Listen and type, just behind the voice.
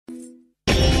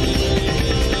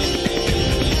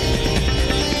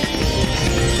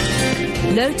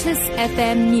Lotus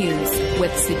FM News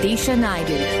with SUDISHA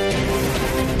Naidu.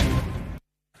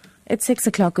 It's 6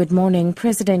 o'clock. Good morning.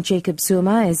 President Jacob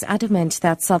Zuma is adamant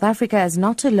that South Africa is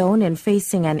not alone in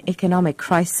facing an economic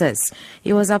crisis.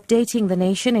 He was updating the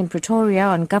nation in Pretoria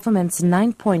on government's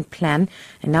 9-point plan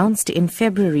announced in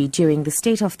February during the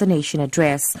State of the Nation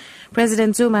address.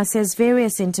 President Zuma says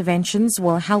various interventions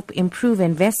will help improve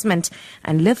investment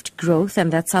and lift growth,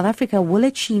 and that South Africa will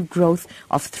achieve growth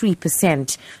of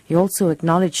 3%. He also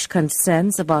acknowledged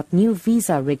concerns about new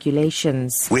visa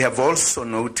regulations. We have also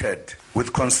noted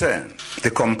with concern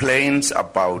the complaints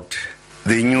about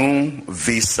the new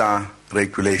visa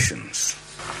regulations.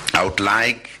 I would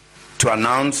like to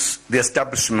announce the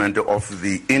establishment of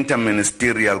the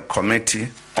Interministerial Committee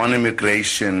on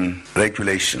Immigration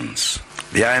Regulations.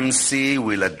 The IMC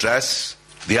will address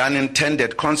the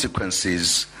unintended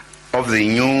consequences of the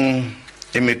new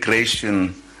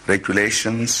immigration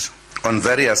regulations on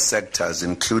various sectors,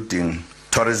 including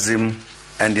tourism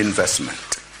and investment.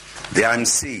 The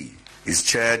IMC is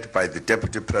chaired by the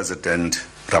Deputy President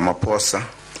Ramaphosa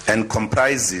and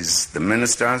comprises the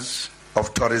Ministers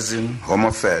of Tourism, Home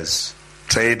Affairs,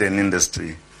 Trade and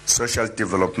Industry, Social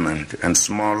Development and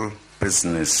Small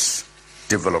Business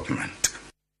Development.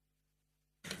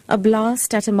 A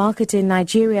blast at a market in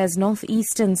Nigeria's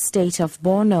northeastern state of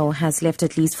Borno has left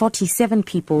at least 47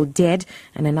 people dead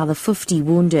and another 50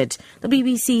 wounded. The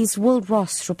BBC's Will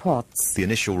Ross reports. The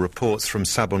initial reports from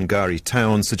Sabongari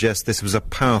town suggest this was a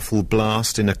powerful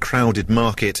blast in a crowded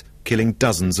market, killing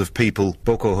dozens of people.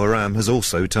 Boko Haram has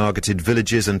also targeted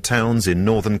villages and towns in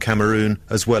northern Cameroon,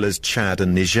 as well as Chad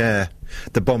and Niger.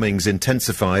 The bombings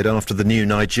intensified after the new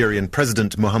Nigerian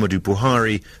President Muhammadu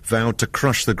Buhari vowed to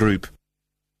crush the group.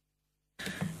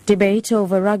 Debate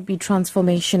over rugby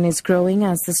transformation is growing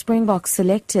as the Springbok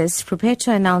selectors prepare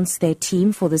to announce their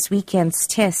team for this weekend's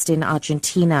test in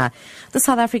Argentina. The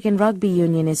South African Rugby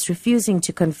Union is refusing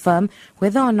to confirm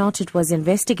whether or not it was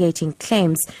investigating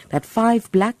claims that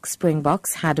 5 black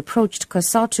Springboks had approached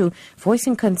COSATU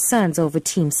voicing concerns over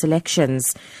team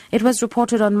selections. It was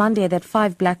reported on Monday that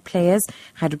 5 black players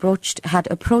had approached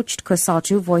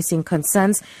COSATU voicing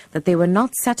concerns that they were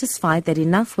not satisfied that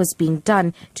enough was being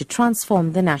done to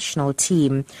transform the national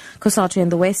team. COSATU in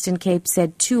the Western Cape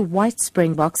said 2 white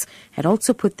Springboks had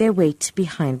also put their weight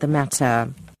behind the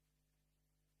matter.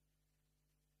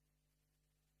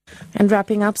 And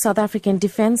wrapping up, South African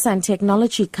defence and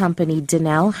technology company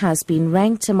Denel has been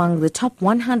ranked among the top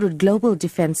 100 global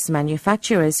defence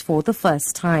manufacturers for the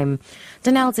first time.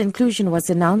 Denel's inclusion was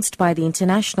announced by the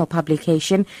international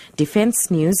publication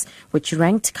Defence News, which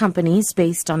ranked companies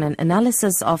based on an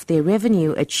analysis of their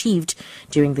revenue achieved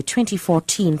during the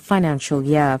 2014 financial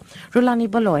year.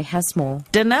 Rulani Baloy has more.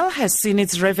 Denel has seen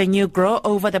its revenue grow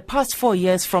over the past 4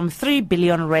 years from 3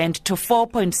 billion rand to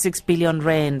 4.6 billion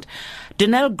rand.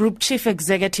 Denel Group Chief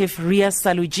Executive Ria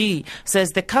Saluji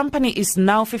says the company is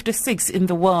now 56 in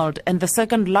the world and the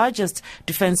second largest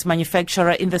defense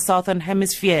manufacturer in the Southern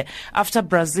Hemisphere after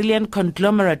Brazilian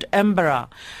conglomerate Embraer.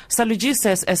 Saluji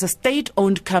says as a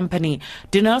state-owned company,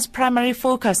 Denel's primary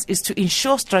focus is to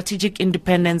ensure strategic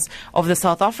independence of the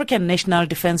South African National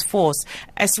Defence Force,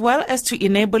 as well as to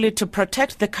enable it to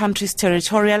protect the country's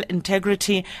territorial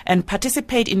integrity and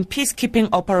participate in peacekeeping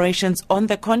operations on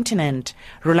the continent.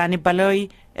 Rulani Baloy,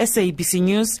 SABC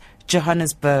News,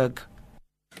 Johannesburg.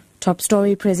 Top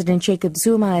story: President Jacob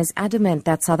Zuma is adamant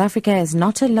that South Africa is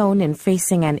not alone in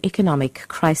facing an economic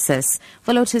crisis.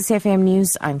 For Lotus FM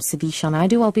News, I'm SUDISHA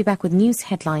Naidu. I'll be back with news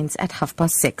headlines at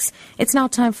 6:30. It's now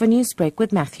time for Newsbreak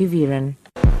with Matthew Viren.